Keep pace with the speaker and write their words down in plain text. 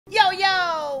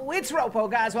Yo, it's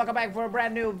RoPo, guys. Welcome back for a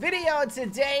brand new video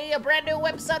today. A brand new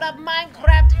episode of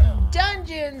Minecraft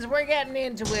Dungeons. We're getting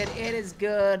into it. It is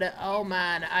good. Oh,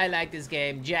 man. I like this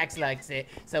game. Jax likes it.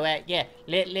 So, yeah,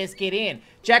 let's get in.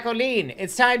 Jacqueline,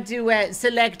 it's time to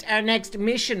select our next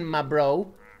mission, my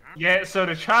bro. Yeah, so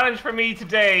the challenge for me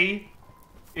today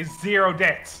is 0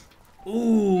 deaths.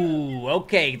 Ooh,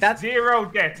 okay. That's 0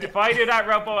 deaths. If I do that,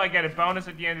 RoPo, I get a bonus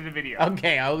at the end of the video.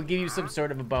 okay. I will give you some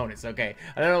sort of a bonus. Okay,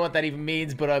 I don't know what that even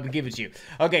means, but I'll give it to you.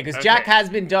 Okay, because Jack has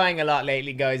been dying a lot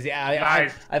lately, guys.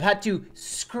 I've had to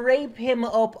scrape him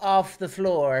up off the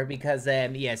floor because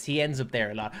yes, he ends up there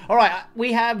a lot. All right,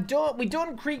 we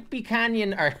done Cacti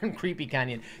Canyon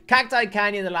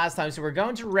the last time, so we're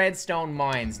going to Redstone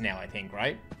Mines now, I think,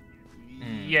 right?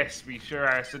 Yes, we sure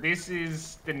are. So this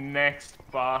is the next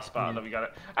boss battle that we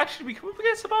got. Actually, we come up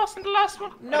against the boss in the last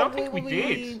one. No, I don't think we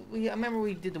did. I remember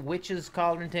we did the witches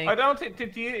cauldron thing. I don't think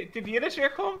did the editor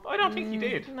come? I don't think he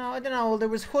did. No, I don't know. There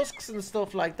was husks and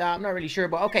stuff like that. I'm not really sure,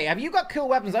 but okay. Have you got cool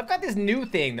weapons? I've got this new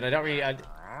thing that I don't really.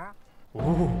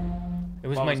 Ooh. It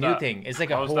was my new thing. It's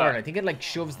like a horn. I think it like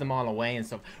shoves them all away and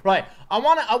stuff. Right. I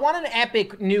want an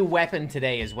epic new weapon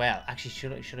today as well.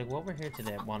 Actually, should I go over here to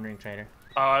the wandering trader?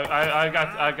 Oh, I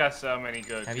got so many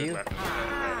good. Have you? Weapons.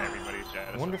 Everybody's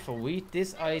jealous. Wonderful wheat.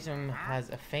 This item has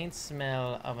a faint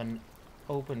smell of an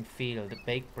open field,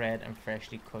 baked bread, and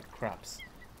freshly cut crops.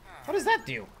 What does that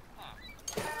do?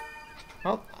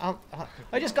 Oh,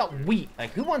 I just got wheat.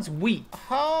 Like, who wants wheat?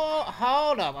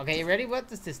 Hold up. Okay, you ready? What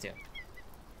does this do?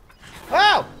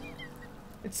 Oh!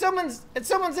 It's someone's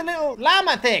a little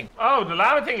llama thing. Oh, the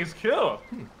llama thing is cool.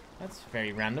 That's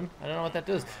very random. I don't know what that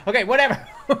does. Okay, whatever.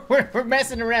 we're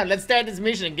messing around. Let's start this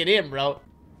mission and get in, bro.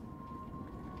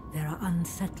 There are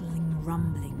unsettling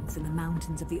rumblings in the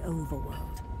mountains of the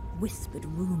overworld. Whispered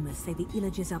rumors say the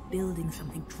Illagers are building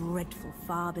something dreadful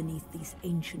far beneath these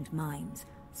ancient mines.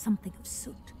 Something of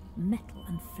soot, metal,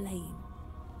 and flame.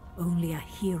 Only a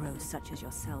hero such as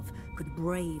yourself could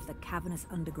brave the cavernous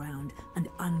underground and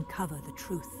uncover the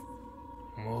truth.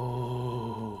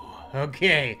 Oh,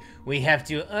 okay. We have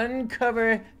to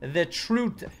uncover the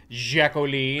truth,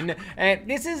 Jacqueline.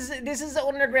 This is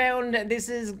underground. This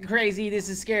is crazy. This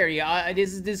is scary.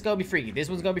 This is gonna be freaky. This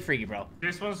one's gonna be freaky, bro.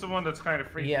 This one's the one that's kind of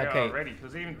freaky out already.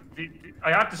 Because even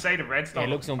I have to say the redstone. It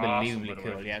looks unbelievably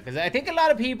cool. Yeah, because I think a lot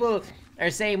of people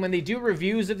are saying when they do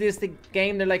reviews of this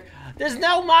game, they're like, "There's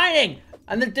no mining."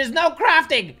 And there's no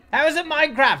crafting. How is it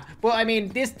Minecraft? Well, I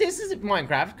mean, this isn't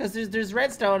Minecraft because there's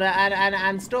redstone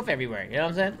and stuff everywhere. You know what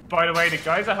I'm saying? By the way, the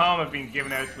guys at home have been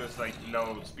giving out to us like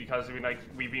loads because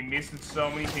we've been missing so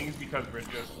many things because we're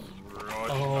just rushing.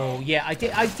 Oh yeah, I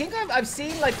think I've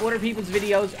seen like other people's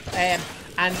videos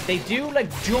and they do like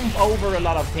jump over a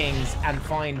lot of things and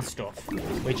find stuff,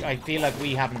 which I feel like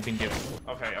we haven't been doing.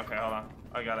 Okay, hold on.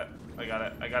 I got it. I got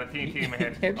a TNT in my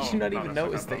head. How did you not even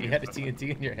notice that you had a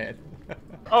TNT in your head?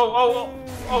 Okay,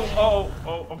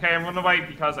 I'm running away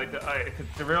because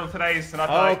the rule today is to not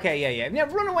die. Okay, yeah,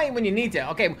 run away when you need to.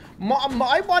 Okay,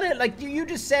 I want to, like, you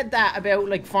just said that about,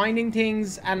 like, finding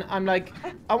things, and I'm like,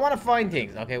 I want to find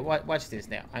things. Okay, watch this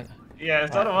now.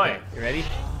 Yeah, so do I. Okay, you ready?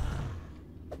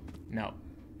 No.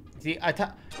 See, I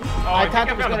thought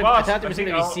there was going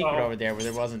to be a secret over there, but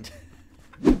there wasn't.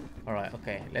 Alright,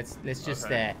 okay, let's just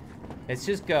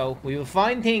go. We will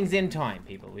find things in time,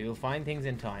 people. We will find things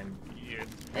in time. Yeah.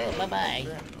 Oh, bye-bye.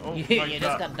 Oh, you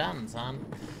just got done, son.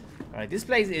 Alright, this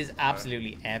place is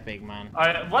absolutely epic, man.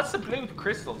 What's the blue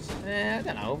crystals? I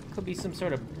don't know. Could be some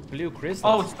sort of blue crystal.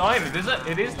 Oh, it's diamond, is it?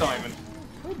 It is diamond.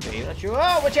 Could be, not sure.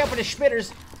 Oh, watch out for the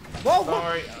spitters. Whoa,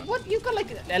 Sorry. What? You've got,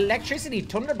 like, electricity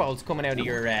thunderbolts coming out of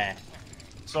your,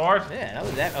 sword? Yeah, that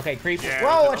was that. Okay, creep. Yeah,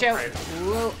 whoa, watch out.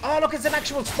 Whoa. Oh, look, it's an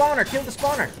actual spawner. Kill the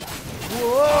spawner.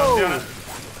 Whoa.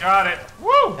 Got it.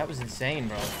 Woo! That was insane,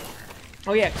 bro.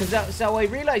 Oh, yeah, because so I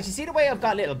realized, you see the way I've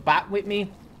got a little bat with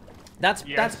me? That's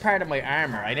part of my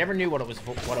armor. I never knew what it was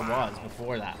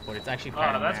before that, but it's actually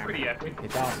part of my armor. That's pretty epic.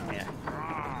 It's awesome, yeah.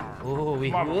 Oh,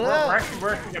 we're actually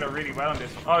working together really well on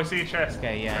this one. Oh, I see a chest.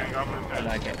 Okay, yeah. I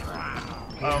like it.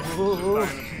 Oh,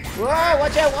 whoa,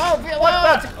 watch out!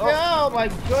 Oh my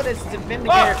goodness, it's a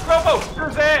Vindicator. Oh,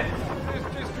 RoPo!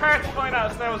 There's parts flying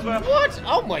at us now as well. What?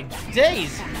 Oh my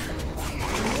days!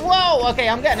 Whoa! Okay,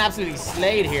 I'm getting absolutely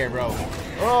slayed here, bro.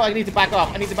 Oh, I need to back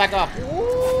off.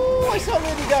 Ooh, I so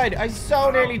nearly died. I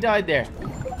so nearly died there.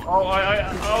 Oh,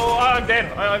 I'm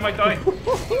dead. I might die.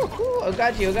 I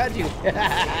got you. Okay,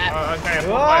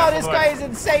 oh, this guy is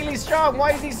insanely strong.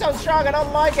 Why is he so strong? I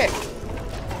don't like it.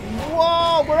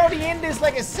 Whoa, we're only in this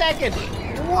like a second.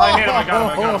 I hit him, I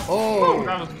got him. Whoa,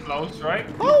 that was close, right?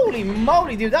 Holy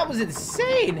moly, dude, that was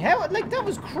insane. How, like, that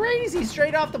was crazy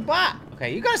straight off the bat.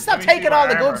 Okay, you gotta stop taking all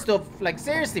the good stuff. Like,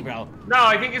 seriously, bro. No,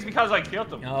 I think it's because I killed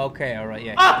them. Okay, alright,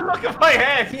 yeah. Ah, look at my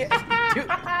head.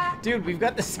 Yeah, dude, we've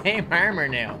got the same armor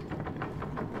now.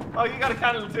 Oh, you got a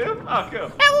candle too? Oh,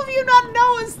 cool. How have you not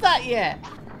noticed that yet?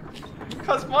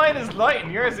 Because mine is light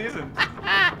and yours isn't.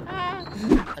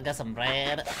 I got some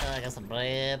bread. I got some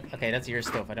bread. Okay, that's your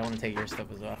stuff. I don't want to take your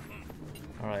stuff as well.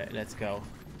 Alright, let's go.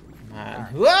 Man.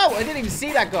 Whoa! I didn't even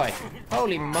see that guy.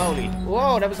 Holy moly.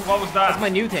 Whoa, that was... What was that? That's my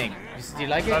new thing. Do you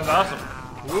like it? That's awesome.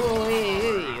 Whoa,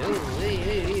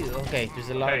 okay, there's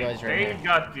a lot of guys right here. They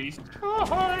got these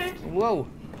toys. Whoa.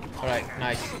 Alright,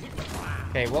 nice.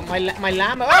 Okay, what my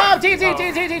llama... Oh, T.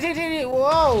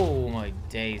 Whoa, my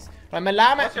days. Right, my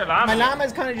llama... What's your llama? My llama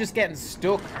is kind of just getting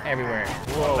stuck everywhere.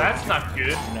 Whoa. That's not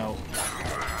good. No.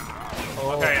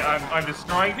 Oh. Okay, I'm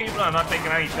destroying people. I'm not taking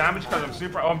any damage because I'm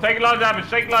super... Oh, I'm taking a lot of damage.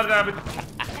 Taking a lot of damage.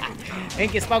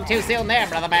 Think you spoke too soon there,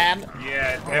 brother man.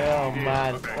 Yeah, definitely. Oh, did.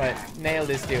 man. Okay. Right, nail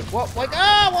this dude. What? Oh,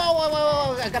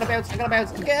 whoa. I gotta bounce.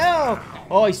 Okay,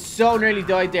 oh, I so nearly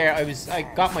died there. I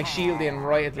got my shield in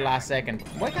right at the last second.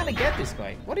 Why can't I get this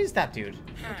guy? What is that dude?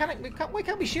 Why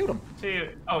can't we shoot him? See,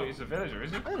 oh, he's a villager,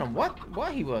 is he? I don't know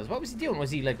what he was. What was he doing?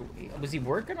 Was he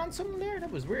working on something there?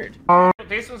 That was weird.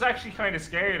 This was actually kind of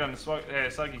scary on the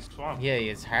Soggy Swamp. Yeah,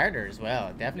 it's harder as well.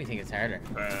 I definitely think it's harder.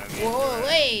 Yeah. Whoa,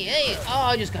 hey. Oh,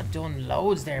 I just got done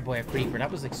loads there by a creeper. That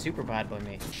was like super bad by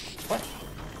me. What?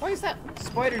 Why is that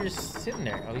spider just sitting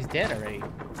there? Oh, he's dead already.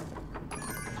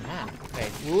 Man. Okay.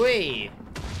 Wait.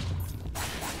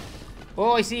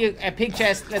 Oh, I see a pig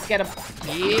chest. Let's get him.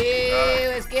 Yeah,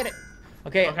 let's get it.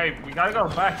 Okay. Okay, we gotta go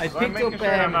back. I'm making sure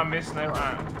I'm not missing out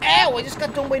on. Ow, I just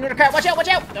got done by another car. Watch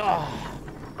out.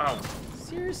 Oh.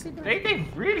 Seriously, bro? They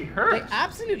really hurt. They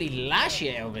absolutely lash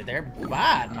you over there.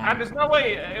 Bad, man. And there's no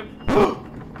way.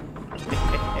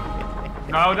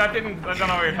 No, that didn't. I don't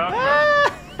know what you're talking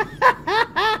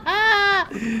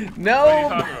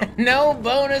about. No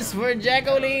bonus for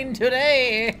Jacqueline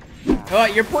today.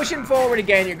 Alright, you're pushing forward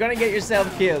again. You're gonna get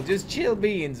yourself killed. Just chill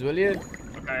beans, will you?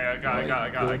 Okay, I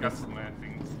got some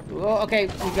things. Oh, okay,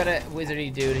 we got a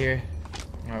wizardy dude here.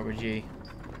 Alright, we're G.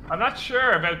 I'm not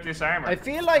sure about this armor. I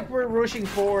feel like we're rushing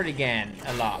forward again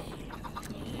a lot.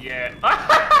 Yeah.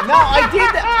 No, I did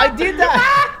that.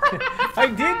 I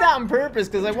did that on purpose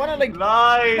because I want to like.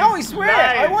 Lies, No, I swear,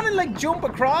 lies. I want to like jump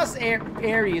across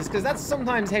areas because that's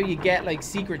sometimes how you get like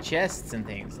secret chests and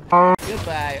things.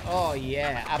 Goodbye. Oh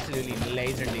yeah, absolutely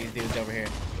lasering these dudes over here.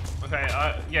 Okay,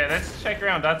 yeah, let's check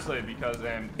around that side because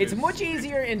it's much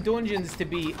easier in dungeons to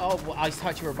be. Oh, well, I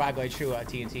thought you were a bad guy. True,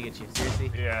 TNT at you.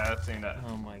 Seriously? Yeah, I've seen that.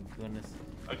 Oh my goodness.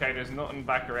 Okay, there's nothing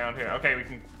back around here. Okay, we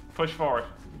can push forward.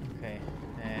 Okay.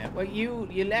 Well,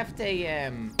 you left a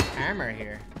armor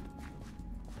here.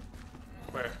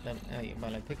 Where?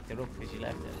 Well, I picked it up because you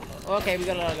left it. Okay, we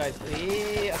got a lot of guys.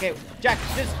 Yeah, okay, Jack,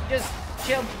 just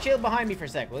chill behind me for a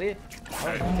sec, will you?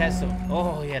 Oh, test some.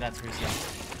 Oh yeah, that's risky.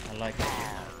 I like it.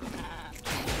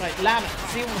 Right, llama.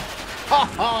 See.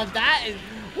 Oh, that is.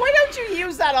 Why don't you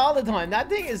use that all the time? That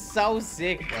thing is so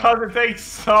sick. Because it takes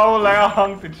so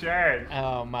long to charge.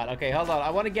 Oh man. Okay, hold on. I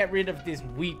want to get rid of this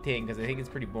wheat thing because I think it's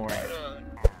pretty boring.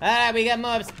 Alright, we got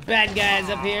more bad guys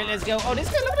up here. Let's go. Oh, this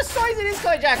guy, look at the size of this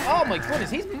guy, Jack. Oh my goodness,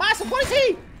 he's massive. What is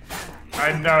he?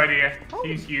 I have no idea. Oh,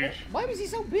 He's huge. Why was he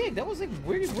so big? That was like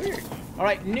weird.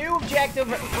 Alright, new objective,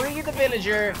 free the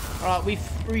villager. Alright,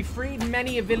 we freed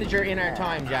many a villager in our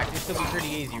time, Jack. This will be pretty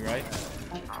easy, right?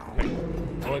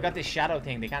 Oh, I got this shadow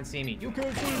thing. They can't see me. You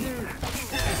can't see me.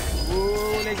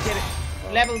 Ooh, let's get it.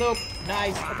 Leveled up.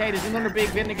 Nice. Okay, there's another big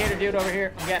vindicator dude over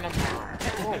here. I'm getting him.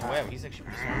 Oh, wow, he's actually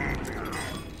pretty smart.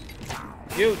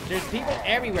 Dude, there's people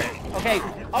everywhere. Okay.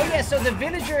 Oh yeah, so the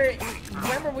villager.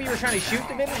 Remember we were trying to shoot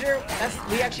the villager?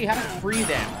 We actually have to free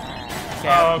them. Okay.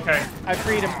 Oh, okay. I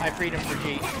freed him for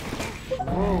G.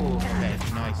 Whoa. Okay,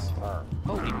 nice.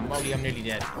 Holy moly, I'm nearly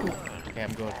dead. Okay,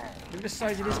 I'm good. Look at the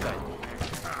size of this guy.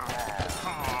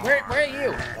 Where are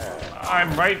you?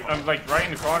 I'm like right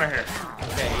in the corner here.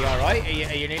 Okay, you alright? Are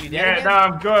you nearly dead? Yeah, again? no,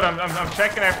 I'm good. I'm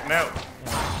checking everything out.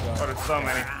 Oh, there's so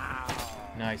many.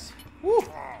 Nice. Woo!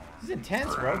 This is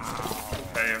intense, bro.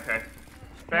 Okay.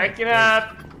 Backing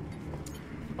up.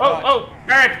 Oh,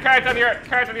 cart on your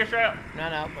trail.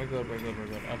 No, we're good.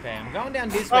 Okay, I'm going down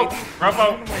this way.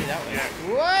 RoPo. Yeah.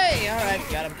 Way, alright,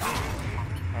 got him.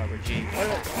 Alright, we're G.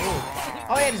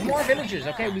 Oh yeah, there's more villagers.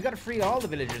 Okay, we gotta free all the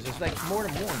villagers. There's like more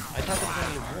than one. I thought there was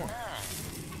only one.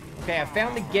 Okay, I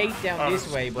found the gate down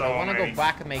this way, but I want to go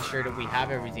back and make sure that we have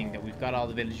everything, that we've got all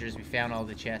the villagers, we found all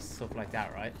the chests, stuff like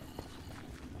that, right?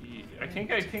 I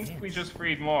think we just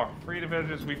freed more. Free the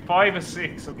villagers. We 5 of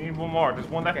 6, so we need one more. There's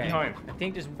one left behind. I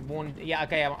think there's one. Yeah,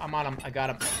 okay, I'm on him. I got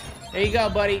him. There you go,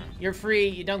 buddy. You're free.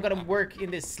 You don't gotta work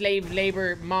in this slave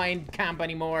labor mine camp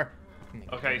anymore.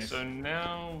 Okay, so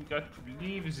now we got to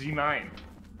leave the mine.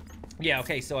 Yeah,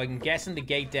 okay, so I'm guessing the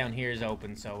gate down here is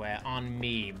open, so on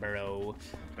me, bro.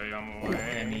 Okay, on my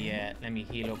way. Let me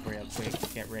heal up real quick.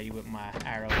 Get ready with my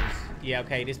arrows. Yeah,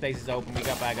 okay, this place is open. We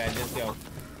got bad guys. Let's go.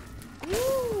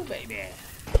 Woo, baby.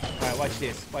 Alright, watch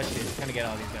this. Watch this. Trying to get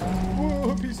all these guys.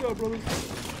 Whoa, peace out, brothers.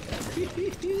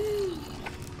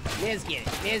 Let's get it.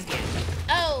 Let's get it.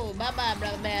 Oh, bye-bye,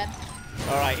 brother man.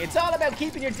 Alright, it's all about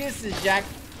keeping your distance, Jack.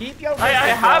 Keep your distance. I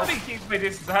have been keeping my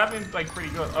distance. I have been, like, pretty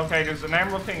good. Okay, there's an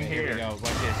emerald thing here. Here we go. Watch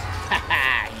this.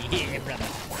 Haha, yeah, brother.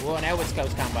 Whoa, now it's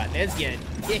close combat. Let's get it.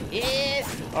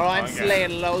 Alright, I'm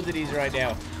slaying loads of these right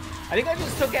now. I think I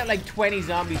just took out like 20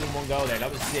 zombies in one go there.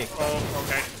 That was sick. Oh,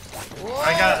 okay. Whoa.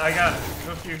 I got it.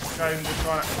 Just you guys in this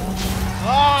corner.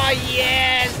 Oh,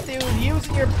 yes, dude.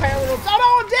 Using your power ups. Oh, no,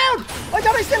 I'm down. I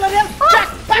thought I still had health. Jack,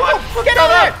 back up. Get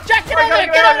over there. Jack, get over there.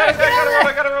 Get over there.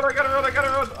 I gotta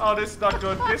run. Oh, this is not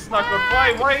good. This is not good.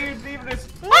 Why are you leaving this?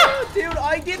 Oh, dude,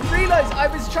 I didn't realize I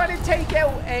was trying to take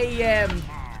out a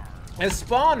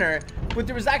spawner, but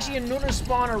there was actually another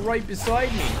spawner right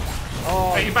beside me.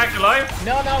 Oh. Are you back alive?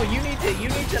 No, you need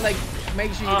to like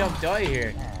make sure you don't die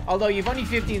here. Although you've only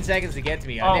 15 seconds to get to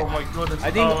me. Oh my goodness.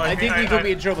 I think we could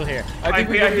be in trouble here. I think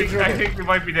we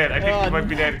might be dead. I think we might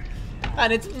be dead.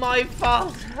 And it's my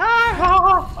fault.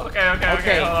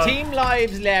 Okay. Team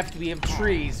lives left. We have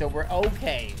 3, so we're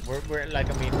okay. We're like,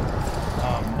 I mean,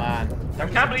 oh man. I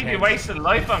can't believe you wasted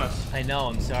life on us. I know.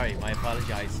 I'm sorry. My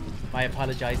apologies. My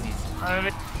apologies. I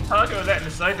mean, talking about letting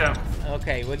the side down.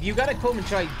 Okay, well you gotta come and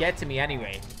try and get to me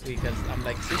anyway, because I'm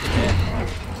like super dead.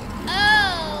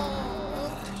 Oh.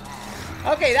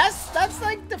 Okay, that's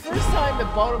like the first time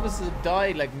that both of us have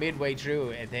died like midway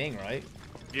through a thing, right?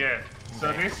 Yeah. So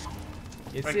okay.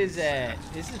 This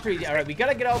is pretty. All right, we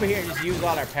gotta get over here and just use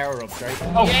all our power ups, right?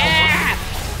 Oh. Yeah!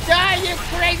 Die, you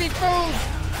crazy fools!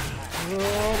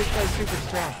 Oh, this guy's super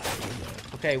strong.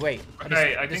 Okay, wait.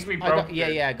 Okay, I think we broke.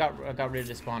 I got rid of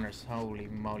the spawners. Holy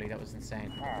moly, that was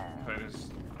insane.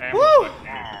 Woo!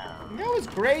 That was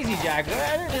crazy, Jack.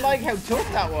 I didn't like how tough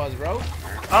that was, bro.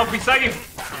 Oh, beside you.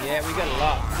 Yeah, we got a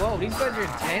lot. Whoa, these guys are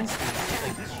intensely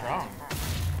like strong.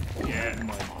 Yeah. Oh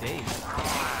my days.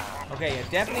 Okay, I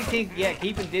definitely think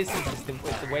keeping distance is the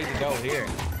way to go here.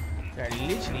 They're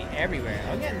literally everywhere.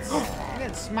 I'm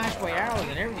getting smashed by arrows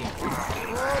and everything.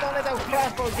 Oh, don't let those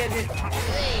crossbows get you.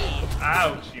 Hey.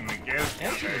 Ouchie, McGouchie.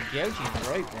 Ouchie, McGouchie's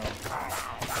right, bro.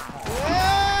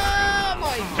 Oh,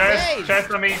 my days.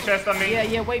 Chest on me, chest on me.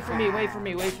 Yeah, wait for me. Oh,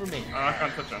 I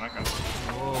can't touch them,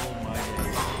 Oh, my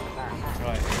days.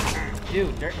 Right.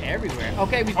 Dude, they're everywhere.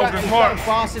 Okay, we've got a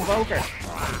boss invoker.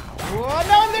 Whoa,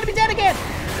 no, I'm gonna be dead again.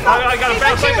 I got a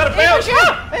bounce, I got a bounce.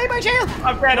 Hey, my shield.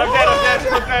 I'm dead.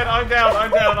 I'm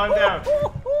down.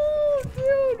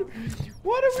 Dude,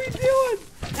 what are we doing?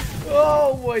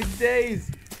 Oh, my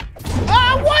days.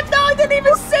 Oh, what? No, I didn't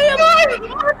even see him.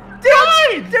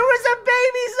 Dude, there was a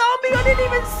baby zombie. I didn't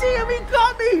even see him. He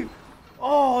got me.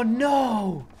 Oh,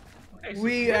 no. Okay, so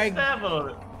we this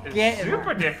level is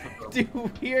super difficult.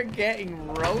 Dude, we are getting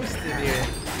roasted here.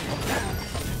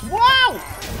 Wow.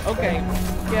 Okay.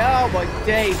 Yeah, oh, my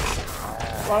days.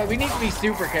 Well, we need to be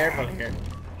super careful here.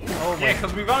 Oh, yeah,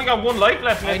 because we've only got 1 life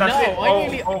left. I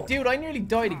know. Dude, I nearly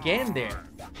died again there.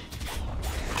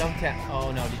 Don't tell.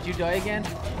 Oh no, did you die again?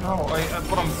 No,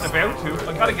 but I'm about to.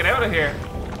 I gotta get out of here.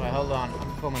 Alright, hold on.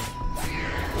 I'm coming.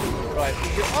 Right.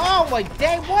 Oh my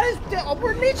day, what is this? Oh,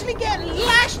 we're literally getting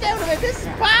lashed out of it. This is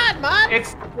bad, man.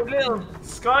 It's the little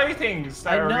sky things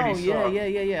that are really strong.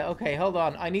 Yeah. Okay, hold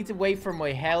on. I need to wait for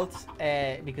my health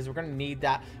because we're gonna need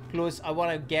that. Plus, I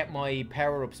want to get my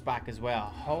power-ups back as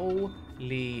well.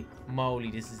 Holy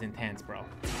moly, this is intense, bro.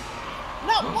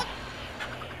 No, what?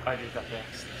 I did that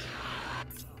next.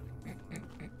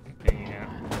 Yeah.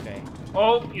 Okay.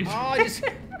 Oh, you. Oh, just.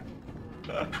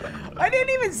 I didn't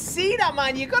even see that,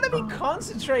 man. You gotta be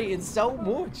concentrating so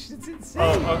much. It's insane.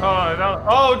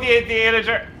 Oh, the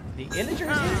illager. The illager is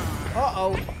here?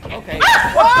 Uh-oh. Okay.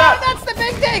 What's that? That's the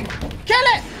big thing. Kill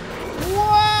it.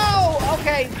 Whoa.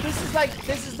 Okay. This is like,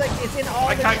 it's in all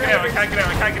the I can't get out of here.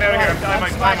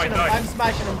 I'm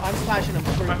smashing him.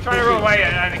 I'm trying to run away,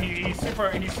 and he's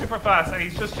super fast, and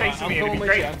he's just chasing me. I'm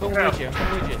coming with you.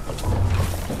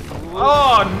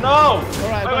 Oh no!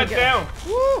 Alright, I went down.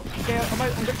 Woo! Okay, I'm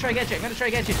gonna try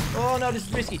to get you. Oh no, this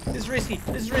is risky. Got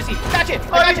you!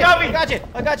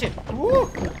 I got you! Woo!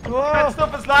 Whoa. That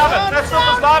stuff is lava!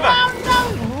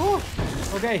 No!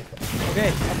 Okay,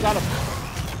 I've got him.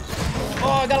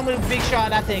 Oh, I got him with a big shot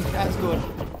of that thing. That's good.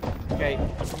 Okay.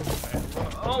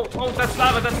 Oh, that's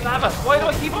lava, that's lava. Why do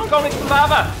I keep on going into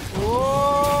lava?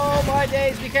 Oh, my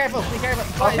days. Be careful, be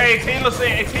careful. Okay, it's healing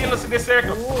in this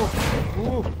circle.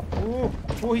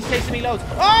 Ooh, he's chasing me loads.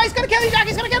 Oh, he's gonna kill me, Jack.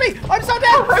 He's gonna kill me. I'm so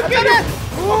dead. I'm so dead.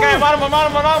 Okay, I'm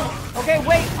on him. Okay,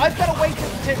 wait. I've got to wait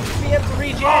to be able to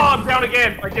reach in. Oh, I'm down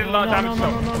again. I did a lot of damage. No.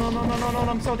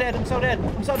 I'm so dead. I'm so dead.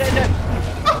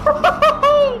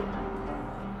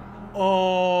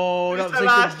 Oh, that was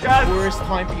like the worst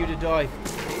time for you to die.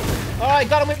 Oh, I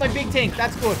got him with my big thing.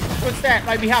 That's good. Good start.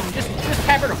 Right, we have him. Just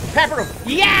pepper him.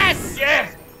 Yes!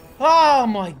 Yes! Oh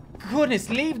my goodness,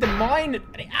 leave the mine.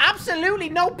 Absolutely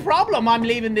no problem. I'm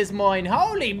leaving this mine.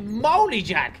 Holy moly,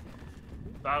 Jack.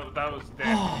 That was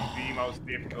definitely the most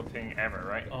difficult thing ever,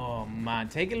 right? Oh man,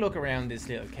 take a look around this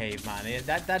little cave, man.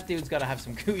 That dude's got to have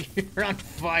some goo. You're on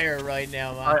fire right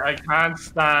now, man. I can't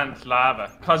stand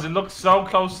lava because it looks so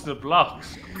close to the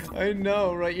blocks. I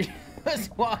know, right? You're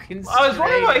just walking straight. I was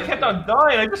wondering why I kept on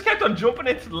dying. I just kept on jumping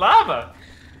into the lava.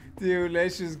 Dude,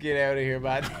 let's just get out of here,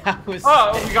 man. That was.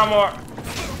 Oh, we got more.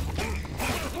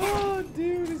 Oh,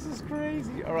 dude, this is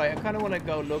crazy. All right, I kind of want to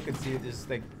go look and see if there's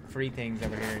like free things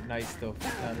over here. Nice stuff.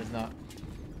 No, there's not.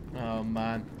 Oh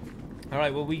man. All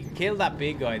right, well we killed that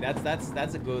big guy.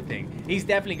 That's a good thing. He's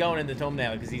definitely going in the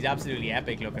thumbnail because he's absolutely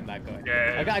epic looking, that guy.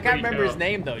 Yeah. I can't remember his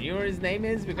name though. You know what his name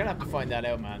is? We're gonna have to find that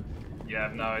out, man. Yeah, I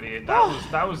have no idea.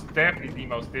 That was definitely the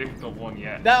most difficult one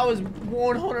yet. That was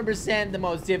 100% the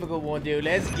most difficult one, dude.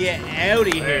 Let's get out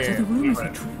of here. So the rumors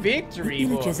are true. Victory, The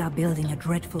villagers are building a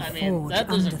dreadful forge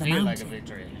under the mountain.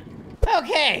 victory.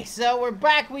 Okay, so we're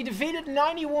back. We defeated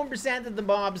 91% of the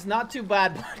mobs. Not too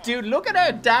bad. But dude, look at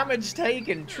our damage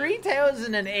taken.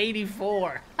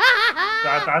 3,084.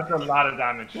 That's a lot of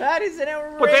damage. That is an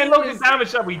outrageous... But then look at the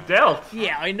damage that we dealt.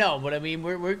 Yeah, I know, but I mean,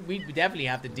 we definitely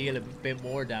have to deal a bit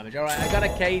more damage. All right, I got a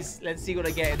case. Let's see what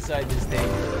I get inside this thing.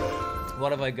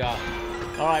 What have I got?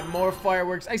 All right, more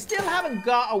fireworks. I still haven't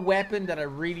got a weapon that I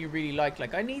really like.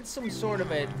 Like, I need some sort of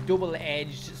a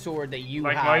double-edged sword that you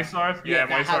have. Like my sword? Yeah,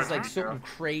 my that sword. has like something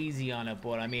crazy on it.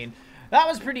 But I mean, that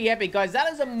was pretty epic, guys.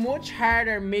 That is a much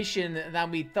harder mission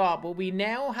than we thought. But we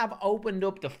now have opened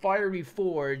up the Fiery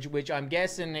Forge, which I'm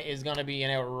guessing is going to be an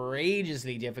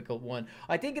outrageously difficult one.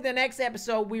 I think in the next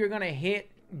episode, we are going to hit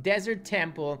Desert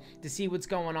Temple to see what's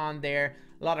going on there.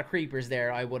 A lot of creepers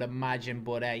there, I would imagine.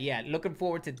 But yeah, looking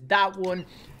forward to that one.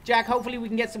 Jack, hopefully we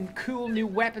can get some cool new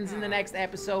weapons in the next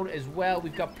episode as well.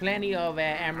 We've got plenty of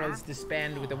emeralds to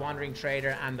spend with the Wandering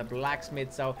Trader and the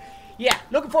Blacksmith. So yeah,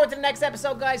 looking forward to the next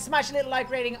episode, guys. Smash a little like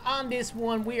rating on this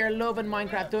one. We are loving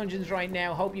Minecraft Dungeons right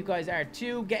now. Hope you guys are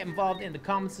too. Get involved in the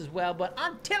comments as well. But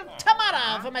until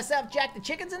tomorrow, for myself, Jack, the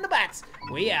chickens, and the bats,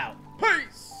 we out.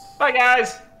 Peace. Bye,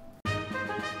 guys.